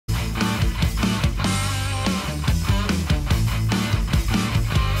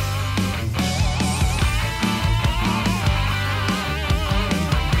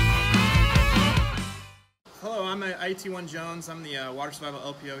AT1 Jones. I'm the Water Survival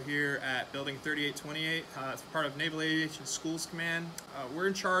LPO here at Building 3828. It's part of Naval Aviation Schools Command. We're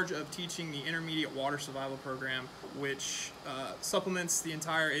in charge of teaching the Intermediate Water Survival Program, which supplements the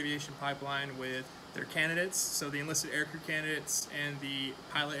entire aviation pipeline with their candidates, so the enlisted aircrew candidates and the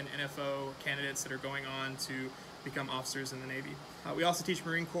pilot and NFO candidates that are going on to become officers in the Navy. We also teach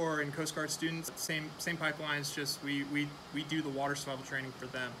Marine Corps and Coast Guard students. Same pipelines, just we do the water survival training for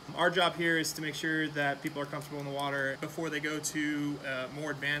them. Our job here is to make sure that people are comfortable in the water before they go to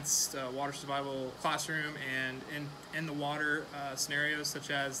more advanced water survival classroom and in the water scenarios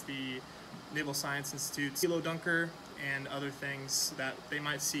such as the Naval Science Institute's Kilo Dunker and other things that they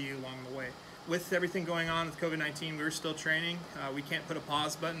might see along the way. With everything going on with COVID-19, we're still training. We can't put a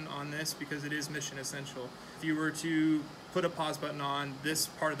pause button on this because it is mission essential. If you were to put a pause button on this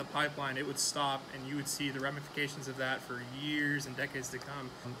part of the pipeline, it would stop and you would see the ramifications of that for years and decades to come.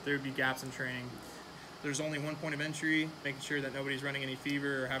 There would be gaps in training. There's only one point of entry, making sure that nobody's running any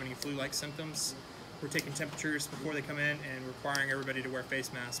fever or having any flu-like symptoms. We're taking temperatures before they come in and requiring everybody to wear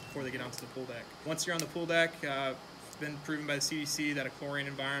face masks before they get onto the pool deck. Once you're on the pool deck, it's been proven by the CDC that a chlorine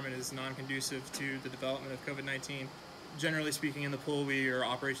environment is non-conducive to the development of COVID-19. Generally speaking, in the pool, our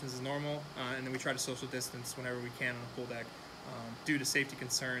operations is normal, and then we try to social distance whenever we can on the pool deck. Due to safety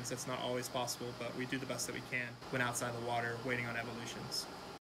concerns, that's not always possible, but we do the best that we can when outside the water waiting on evolutions.